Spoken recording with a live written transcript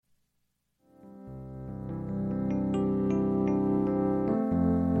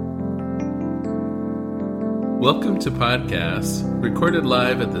Welcome to podcasts recorded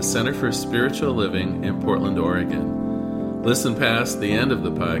live at the Center for Spiritual Living in Portland, Oregon. Listen past the end of the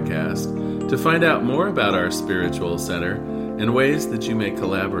podcast to find out more about our spiritual center and ways that you may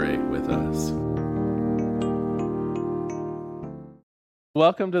collaborate with us.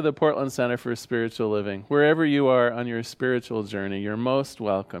 Welcome to the Portland Center for Spiritual Living. Wherever you are on your spiritual journey, you're most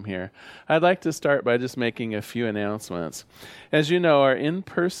welcome here. I'd like to start by just making a few announcements. As you know, our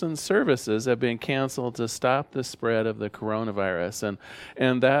in-person services have been canceled to stop the spread of the coronavirus,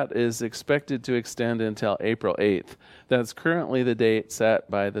 and that is expected to extend until April 8th. That's currently the date set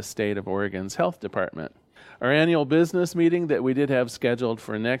by the state of Oregon's health department. Our annual business meeting that we did have scheduled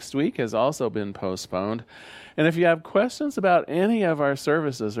for next week has also been postponed. And if you have questions about any of our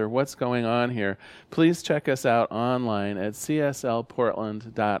services or what's going on here, please check us out online at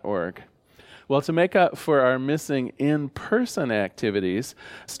cslportland.org. Well, to make up for our missing in-person activities,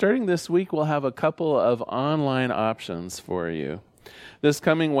 starting this week we'll have a couple of online options for you. This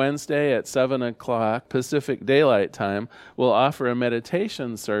coming Wednesday at 7 o'clock Pacific Daylight Time, we'll offer a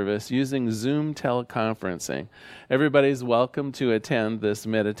meditation service using Zoom teleconferencing. Everybody's welcome to attend this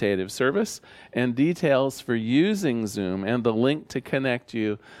meditative service, and details for using Zoom and the link to connect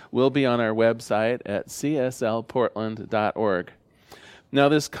you will be on our website at cslportland.org. Now,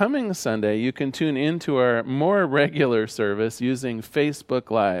 this coming Sunday, you can tune into our more regular service using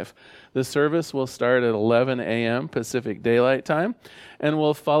Facebook Live. The service will start at 11 a.m. Pacific Daylight Time and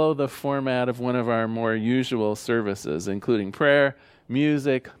will follow the format of one of our more usual services, including prayer,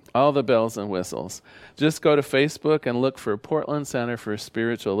 music, all the bells and whistles. Just go to Facebook and look for Portland Center for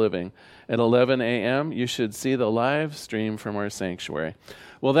Spiritual Living. At 11 a.m., you should see the live stream from our sanctuary.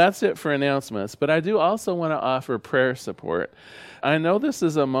 Well, that's it for announcements, but I do also want to offer prayer support. I know this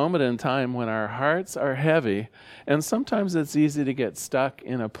is a moment in time when our hearts are heavy, and sometimes it's easy to get stuck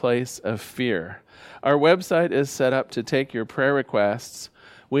in a place of fear. Our website is set up to take your prayer requests.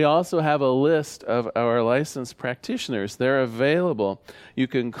 We also have a list of our licensed practitioners. They're available. You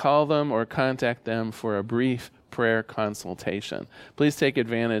can call them or contact them for a brief prayer consultation. Please take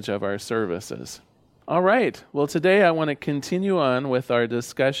advantage of our services. All right. Well, today I want to continue on with our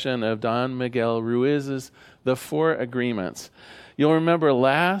discussion of Don Miguel Ruiz's The Four Agreements. You'll remember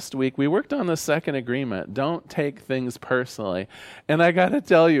last week we worked on the second agreement, don't take things personally. And I got to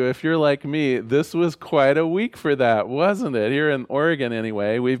tell you, if you're like me, this was quite a week for that, wasn't it? Here in Oregon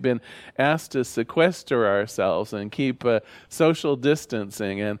anyway, we've been asked to sequester ourselves and keep social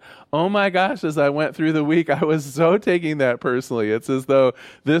distancing. And oh my gosh, as I went through the week, I was so taking that personally. It's as though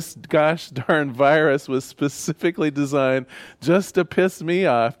this gosh darn virus was specifically designed just to piss me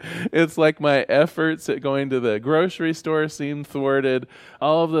off. It's like my efforts at going to the grocery store seemed thwarted.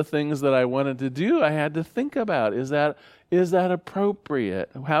 All of the things that I wanted to do, I had to think about. Is that appropriate?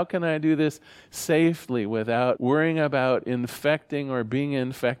 How can I do this safely without worrying about infecting or being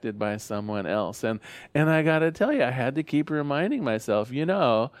infected by someone else? And I got to tell you, I had to keep reminding myself,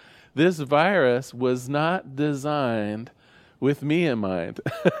 this virus was not designed with me in mind.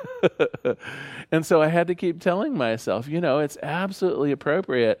 And so I had to keep telling myself, it's absolutely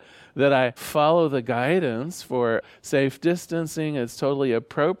appropriate that I follow the guidance for safe distancing. It's totally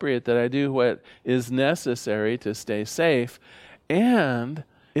appropriate that I do what is necessary to stay safe. And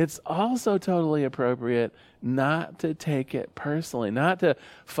it's also totally appropriate not to take it personally, not to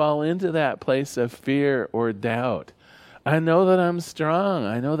fall into that place of fear or doubt. I know that I'm strong.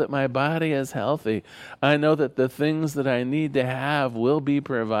 I know that my body is healthy. I know that the things that I need to have will be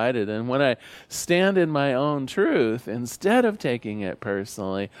provided. And when I stand in my own truth, instead of taking it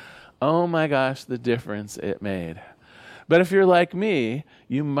personally, oh my gosh, the difference it made. But if you're like me,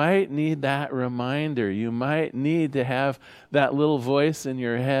 you might need that reminder. You might need to have that little voice in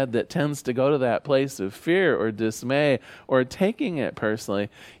your head that tends to go to that place of fear or dismay or taking it personally.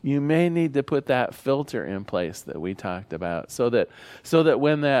 You may need to put that filter in place that we talked about so that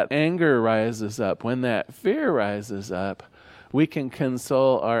when that anger rises up, when that fear rises up, we can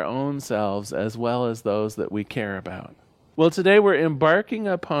console our own selves as well as those that we care about. Well, today we're embarking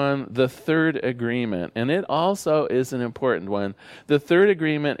upon the third agreement, and it also is an important one. The third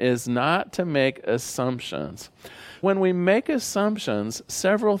agreement is not to make assumptions. When we make assumptions,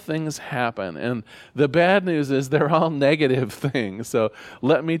 several things happen, and the bad news is they're all negative things. So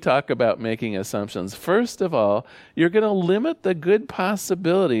let me talk about making assumptions. First of all, you're going to limit the good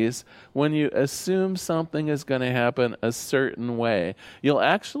possibilities when you assume something is going to happen a certain way. You'll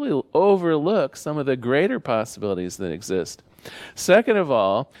actually overlook some of the greater possibilities that exist. Second of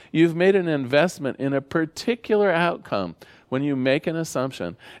all, you've made an investment in a particular outcome, when you make an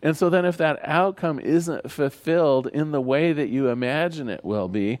assumption. And so then if that outcome isn't fulfilled in the way that you imagine it will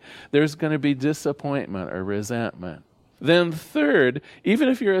be, there's going to be disappointment or resentment. Then third, even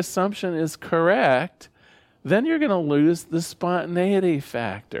if your assumption is correct, then you're going to lose the spontaneity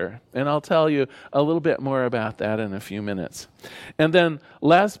factor. And I'll tell you a little bit more about that in a few minutes. And then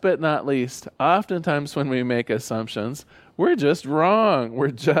last but not least, oftentimes when we make assumptions, we're just wrong. We're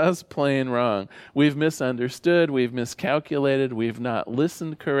just plain wrong. We've misunderstood. We've miscalculated. We've not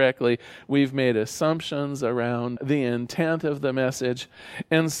listened correctly. We've made assumptions around the intent of the message.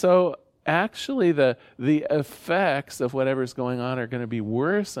 And so actually the effects of whatever's going on are going to be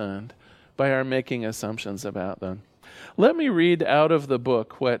worsened by our making assumptions about them. Let me read out of the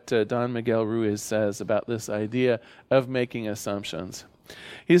book what Don Miguel Ruiz says about this idea of making assumptions.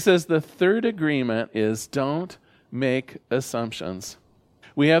 He says the third agreement is don't make assumptions.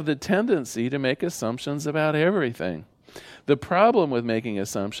 We have the tendency to make assumptions about everything. The problem with making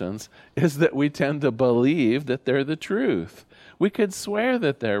assumptions is that we tend to believe that they're the truth. We could swear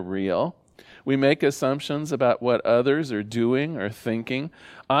that they're real. We make assumptions about what others are doing or thinking.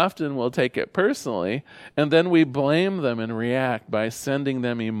 Often we'll take it personally, and then we blame them and react by sending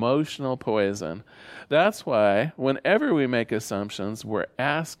them emotional poison. That's why whenever we make assumptions, we're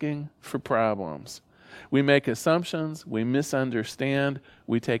asking for problems. We make assumptions, we misunderstand,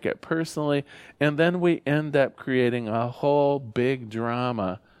 we take it personally, and then we end up creating a whole big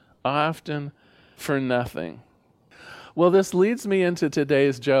drama, often for nothing. Well, this leads me into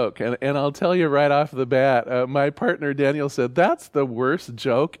today's joke, and I'll tell you right off the bat, my partner Daniel said, that's the worst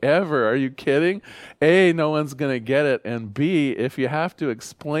joke ever. Are you kidding? A, no one's going to get it, and B, if you have to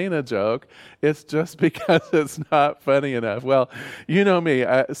explain a joke, it's just because it's not funny enough. Well, you know me.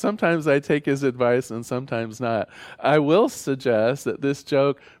 Sometimes I take his advice and sometimes not. I will suggest that this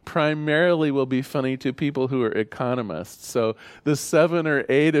joke primarily will be funny to people who are economists. So the 7 or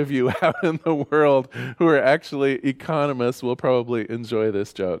 8 of you out in the world who are actually economists will probably enjoy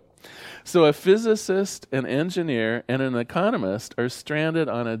this joke. So a physicist, an engineer, and an economist are stranded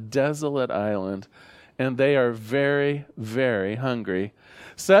on a desolate island, and they are very, very hungry.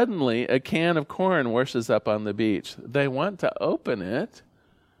 Suddenly, a can of corn washes up on the beach. They want to open it.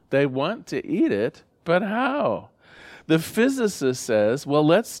 They want to eat it, but how? The physicist says, well,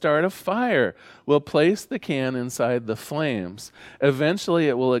 let's start a fire. We'll place the can inside the flames. Eventually,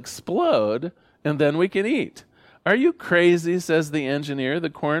 it will explode, and then we can eat. Are you crazy, says the engineer. The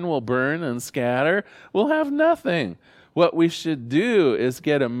corn will burn and scatter. We'll have nothing. What we should do is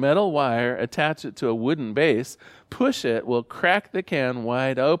get a metal wire, attach it to a wooden base, push it, we'll crack the can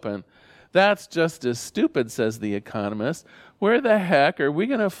wide open. That's just as stupid, says the economist. Where the heck are we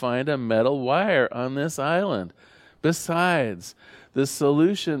going to find a metal wire on this island? Besides, the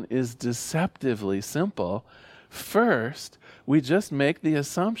solution is deceptively simple. First, we just make the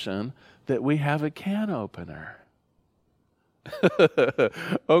assumption that we have a can opener.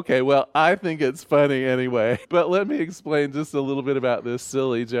 Okay, well, I think it's funny anyway, but let me explain just a little bit about this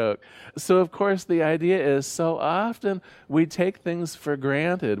silly joke. So, of course, the idea is so often we take things for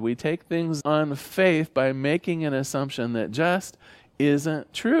granted. We take things on faith by making an assumption that just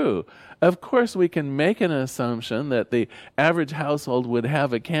isn't true. Of course, we can make an assumption that the average household would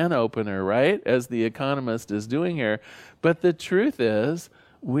have a can opener, right, as the economist is doing here, but the truth is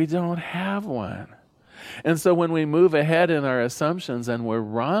we don't have one. And so when we move ahead in our assumptions and we're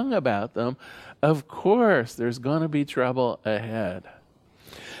wrong about them, of course, there's going to be trouble ahead.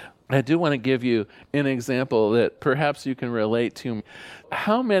 I do want to give you an example that perhaps you can relate to.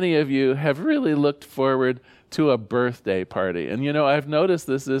 How many of you have really looked forward to a birthday party? And you know, I've noticed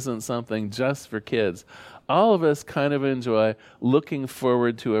this isn't something just for kids. All of us kind of enjoy looking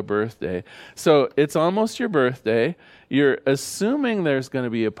forward to a birthday. So it's almost your birthday. You're assuming there's going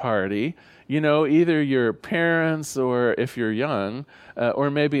to be a party. You know, either your parents, or if you're young, or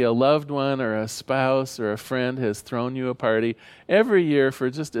maybe a loved one or a spouse or a friend has thrown you a party every year for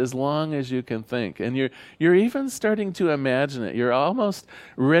just as long as you can think. And you're even starting to imagine it. You're almost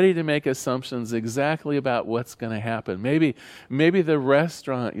ready to make assumptions exactly about what's going to happen. Maybe the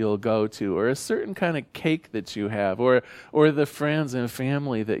restaurant you'll go to, or a certain kind of cake that you have, or the friends and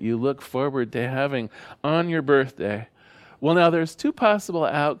family that you look forward to having on your birthday. Well, now there's 2 possible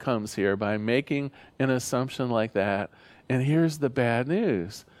outcomes here by making an assumption like that. And here's the bad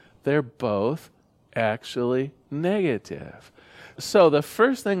news. They're both actually negative. So the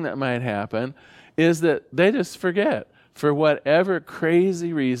first thing that might happen is that they just forget. For whatever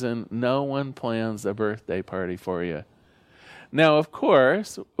crazy reason, no one plans a birthday party for you. Now, of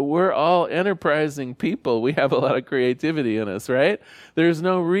course, we're all enterprising people. We have a lot of creativity in us, right? There's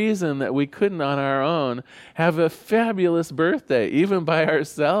no reason that we couldn't on our own have a fabulous birthday, even by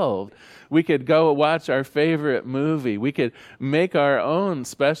ourselves. We could go watch our favorite movie. We could make our own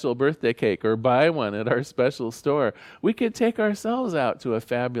special birthday cake or buy one at our special store. We could take ourselves out to a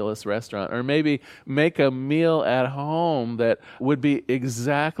fabulous restaurant or maybe make a meal at home that would be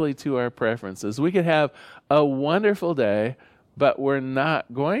exactly to our preferences. We could have a wonderful day, but we're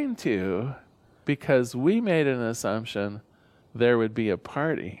not going to because we made an assumption there would be a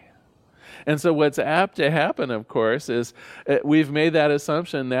party. And so what's apt to happen, of course, is we've made that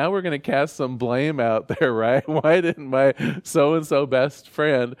assumption. Now we're going to cast some blame out there, right? Why didn't my so-and-so best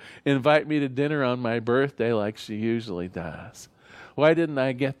friend invite me to dinner on my birthday like she usually does? Why didn't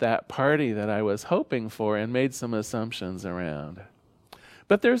I get that party that I was hoping for and made some assumptions around?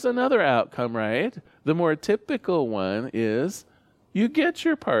 But there's another outcome, right? The more typical one is you get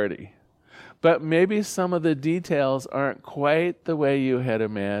your party, but maybe some of the details aren't quite the way you had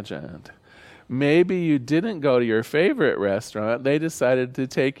imagined. Maybe you didn't go to your favorite restaurant. They decided to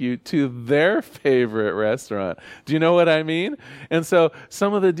take you to their favorite restaurant. Do you know what I mean? And so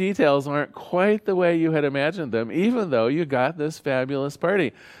some of the details aren't quite the way you had imagined them, even though you got this fabulous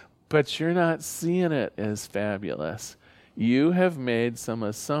party. But you're not seeing it as fabulous. You have made some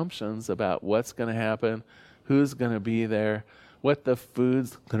assumptions about what's going to happen, who's going to be there, what the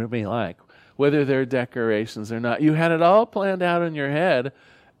food's going to be like, whether there are decorations or not. You had it all planned out in your head,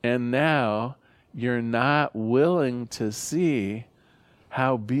 and now you're not willing to see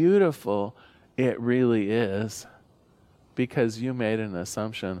how beautiful it really is because you made an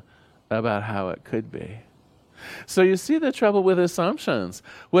assumption about how it could be. So you see the trouble with assumptions.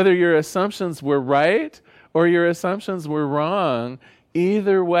 Whether your assumptions were right or your assumptions were wrong,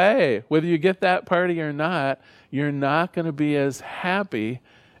 either way, whether you get that party or not, you're not going to be as happy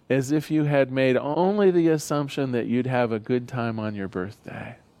as if you had made only the assumption that you'd have a good time on your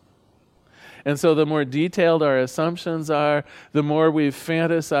birthday. And so the more detailed our assumptions are, the more we've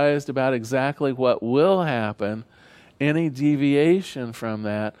fantasized about exactly what will happen, any deviation from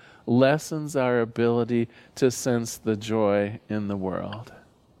that lessens our ability to sense the joy in the world.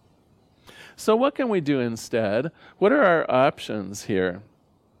 So what can we do instead? What are our options here?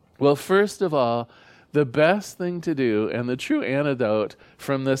 Well, first of all, the best thing to do, and the true antidote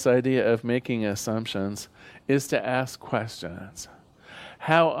from this idea of making assumptions, is to ask questions.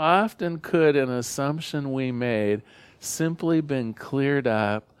 How often could an assumption we made simply been cleared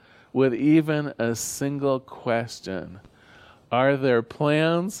up with even a single question? Are there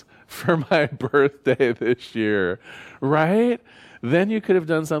plans for my birthday this year? Right? Then you could have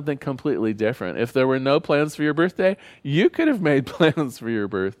done something completely different. If there were no plans for your birthday, you could have made plans for your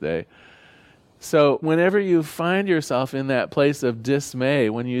birthday. So whenever you find yourself in that place of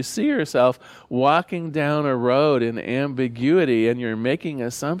dismay, when you see yourself walking down a road in ambiguity and you're making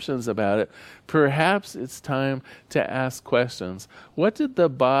assumptions about it, perhaps it's time to ask questions. What did the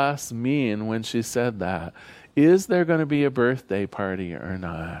boss mean when she said that? Is there going to be a birthday party or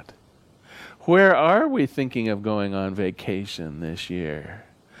not? Where are we thinking of going on vacation this year?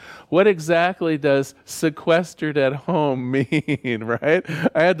 What exactly does sequestered at home mean, right?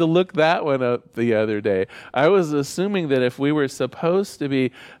 I had to look that one up the other day. I was assuming that if we were supposed to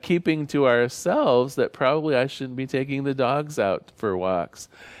be keeping to ourselves, that probably I shouldn't be taking the dogs out for walks.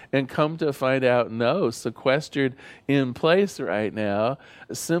 And come to find out, no, sequestered in place right now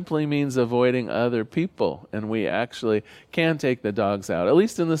simply means avoiding other people. And we actually can take the dogs out. At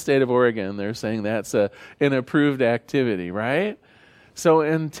least in the state of Oregon, they're saying that's an approved activity, right? So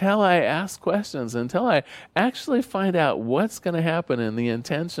until I ask questions, until I actually find out what's going to happen and the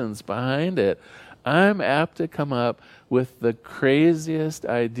intentions behind it, I'm apt to come up with the craziest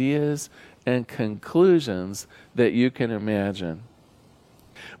ideas and conclusions that you can imagine.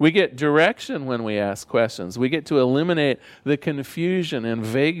 We get direction when we ask questions. We get to eliminate the confusion and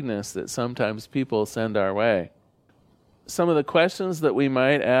vagueness that sometimes people send our way. Some of the questions that we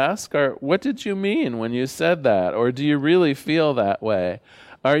might ask are, what did you mean when you said that? Or do you really feel that way?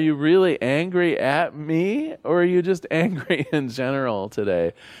 Are you really angry at me, or are you just angry in general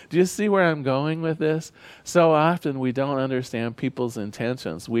today? Do you see where I'm going with this? So often we don't understand people's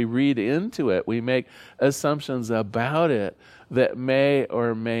intentions. We read into it. We make assumptions about it that may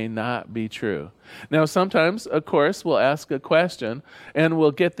or may not be true. Now, sometimes, of course, we'll ask a question and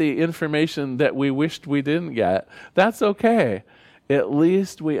we'll get the information that we wished we didn't get. That's okay. At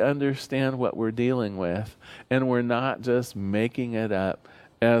least we understand what we're dealing with, and we're not just making it up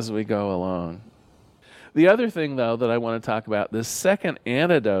as we go along. The other thing, though, that I want to talk about, the second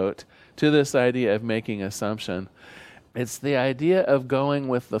antidote to this idea of making assumption, It's the idea of going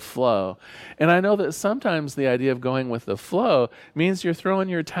with the flow. And I know that sometimes the idea of going with the flow means you're throwing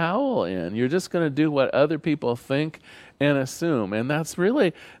your towel in. You're just going to do what other people think and assume. And that's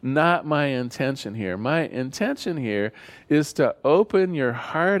really not my intention here. My intention here is to open your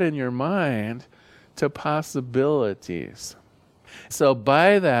heart and your mind to possibilities. So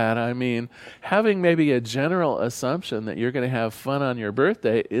by that, I mean, having maybe a general assumption that you're going to have fun on your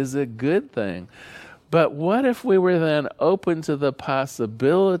birthday is a good thing. But what if we were then open to the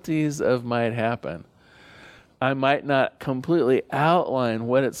possibilities of might happen? I might not completely outline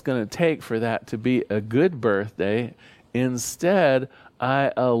what it's going to take for that to be a good birthday. Instead,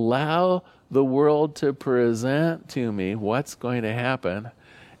 I allow the world to present to me what's going to happen,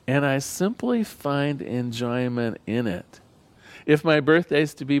 and I simply find enjoyment in it. If my birthday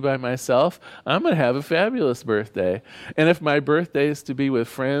is to be by myself, I'm going to have a fabulous birthday. And if my birthday is to be with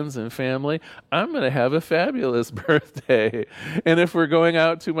friends and family, I'm going to have a fabulous birthday. And if we're going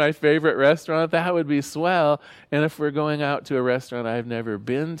out to my favorite restaurant, that would be swell. And if we're going out to a restaurant I've never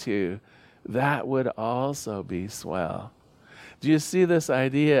been to, that would also be swell. Do you see this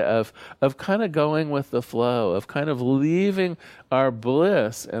idea of kind of going with the flow, of kind of leaving our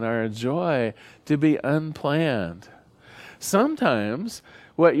bliss and our joy to be unplanned? Sometimes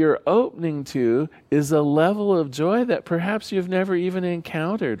what you're opening to is a level of joy that perhaps you've never even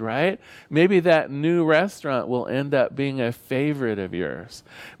encountered, right? Maybe that new restaurant will end up being a favorite of yours.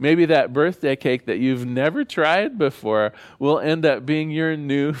 Maybe that birthday cake that you've never tried before will end up being your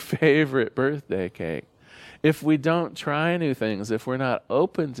new favorite birthday cake. If we don't try new things, if we're not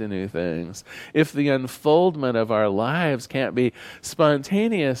open to new things, if the unfoldment of our lives can't be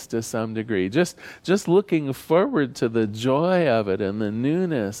spontaneous to some degree, just looking forward to the joy of it and the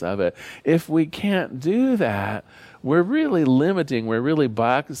newness of it, if we can't do that, we're really limiting, we're really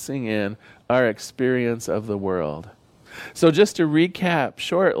boxing in our experience of the world. So just to recap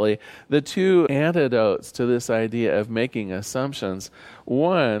shortly, the two antidotes to this idea of making assumptions.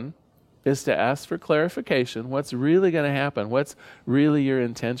 One is to ask for clarification. What's really going to happen? What's really your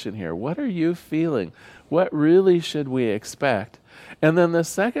intention here? What are you feeling? What really should we expect? And then the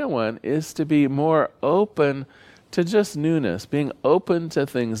second one is to be more open to just newness, being open to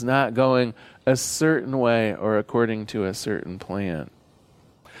things not going a certain way or according to a certain plan.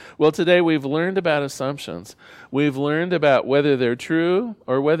 Well, today we've learned about assumptions. We've learned about whether they're true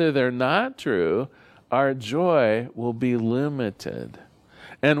or whether they're not true. Our joy will be limited.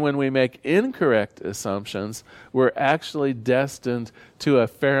 And when we make incorrect assumptions, we're actually destined to a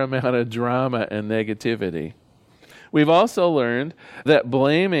fair amount of drama and negativity. We've also learned that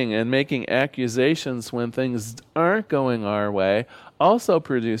blaming and making accusations when things aren't going our way also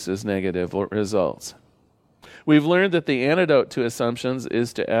produces negative results. We've learned that the antidote to assumptions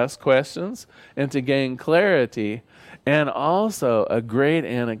is to ask questions and to gain clarity. And also, a great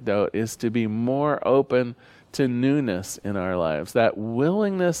antidote is to be more open to newness in our lives, that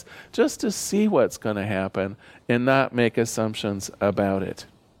willingness just to see what's going to happen and not make assumptions about it.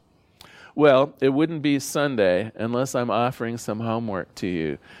 Well, it wouldn't be Sunday unless I'm offering some homework to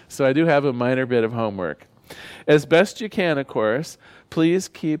you. So I do have a minor bit of homework. As best you can, of course, please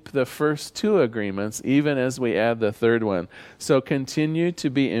keep the first two agreements even as we add the third one. So continue to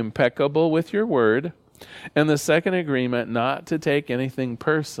be impeccable with your word. And the second agreement, not to take anything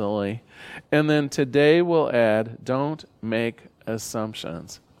personally. And then today we'll add, don't make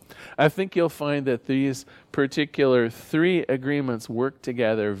assumptions. I think you'll find that these particular three agreements work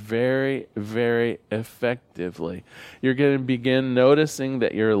together very, very effectively. You're going to begin noticing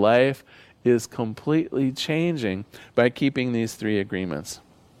that your life is completely changing by keeping these three agreements.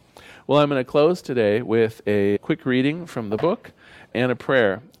 Well, I'm going to close today with a quick reading from the book and a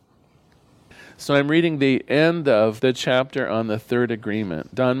prayer. So I'm reading the end of the chapter on the third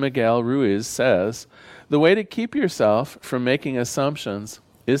agreement. Don Miguel Ruiz says, "The way to keep yourself from making assumptions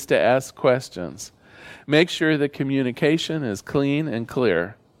is to ask questions. Make sure the communication is clean and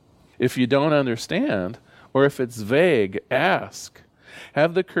clear. If you don't understand, or if it's vague, ask.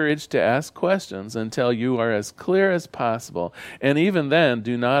 Have the courage to ask questions until you are as clear as possible. And even then,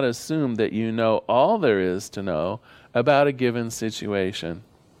 do not assume that you know all there is to know about a given situation.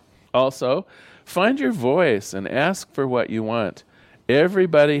 Also, find your voice and ask for what you want.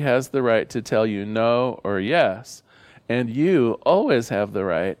 Everybody has the right to tell you no or yes, and you always have the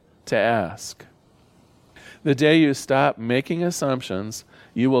right to ask. The day you stop making assumptions,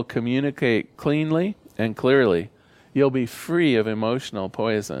 you will communicate cleanly and clearly. You'll be free of emotional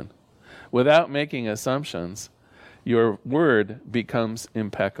poison. Without making assumptions, your word becomes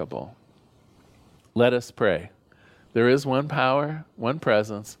impeccable." Let us pray. There is one power, one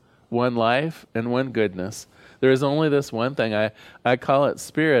presence, one life, and one goodness. There is only this one thing. I call it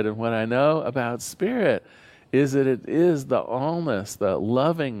spirit, and what I know about spirit is that it is the allness, the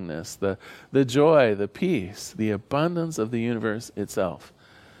lovingness, the joy, the peace, the abundance of the universe itself.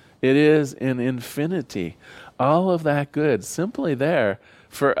 It is in infinity, all of that good simply there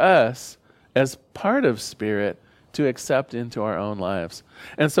for us as part of spirit to accept into our own lives.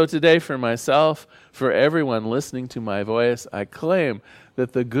 And so today, for myself, for everyone listening to my voice, I claim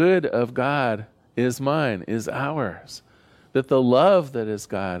that the good of God is mine, is ours, that the love that is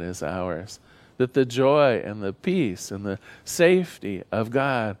God is ours, that the joy and the peace and the safety of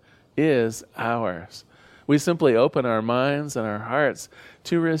God is ours. We simply open our minds and our hearts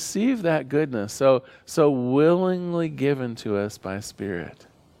to receive that goodness so willingly given to us by Spirit.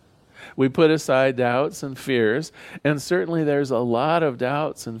 We put aside doubts and fears, and certainly there's a lot of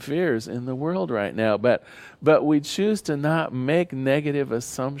doubts and fears in the world right now, but we choose to not make negative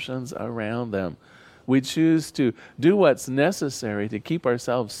assumptions around them. We choose to do what's necessary to keep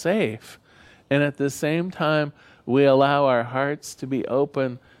ourselves safe, and at the same time, we allow our hearts to be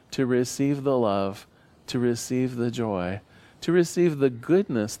open to receive the love, to receive the joy, to receive the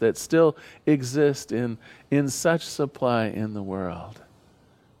goodness that still exists in such supply in the world.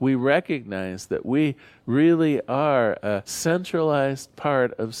 We recognize that we really are a centralized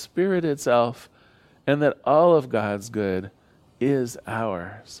part of Spirit itself, and that all of God's good is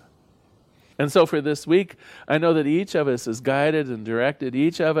ours. And so for this week, I know that each of us is guided and directed.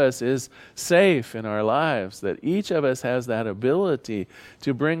 Each of us is safe in our lives, that each of us has that ability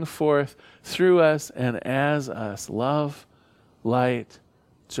to bring forth through us and as us love, light,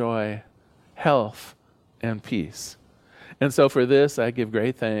 joy, health, and peace. And so for this, I give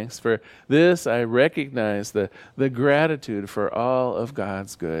great thanks. For this, I recognize the gratitude for all of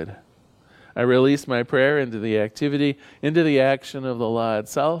God's good. I release my prayer into the activity, into the action of the law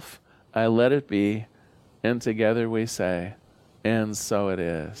itself. I let it be, and together we say, and so it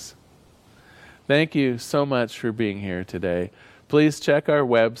is. Thank you so much for being here today. Please check our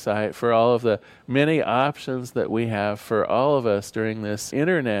website for all of the many options that we have for all of us during this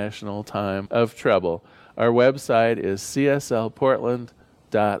international time of trouble. Our website is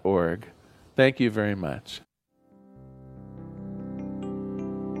cslportland.org. Thank you very much.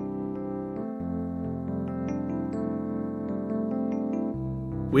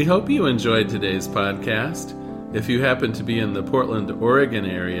 We hope you enjoyed today's podcast. If you happen to be in the Portland, Oregon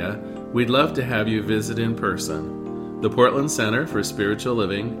area, we'd love to have you visit in person. The Portland Center for Spiritual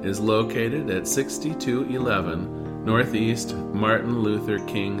Living is located at 6211 Northeast Martin Luther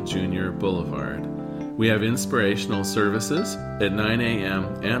King Jr. Boulevard. We have inspirational services at 9 a.m.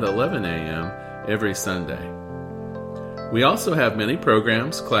 and 11 a.m. every Sunday. We also have many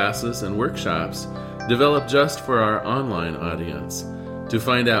programs, classes, and workshops developed just for our online audience. To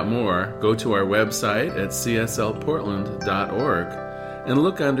find out more, go to our website at cslportland.org and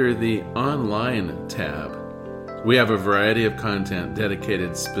look under the Online tab. We have a variety of content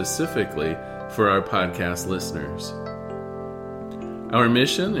dedicated specifically for our podcast listeners. Our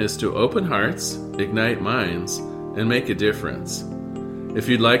mission is to open hearts, ignite minds, and make a difference. If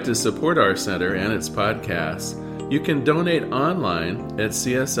you'd like to support our center and its podcasts, you can donate online at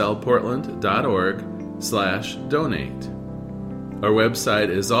cslportland.org/donate. Our website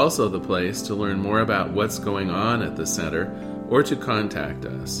is also the place to learn more about what's going on at the center or to contact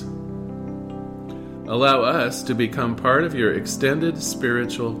us. Allow us to become part of your extended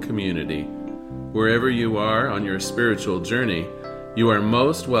spiritual community. Wherever you are on your spiritual journey, you are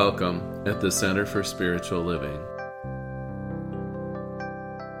most welcome at the Center for Spiritual Living.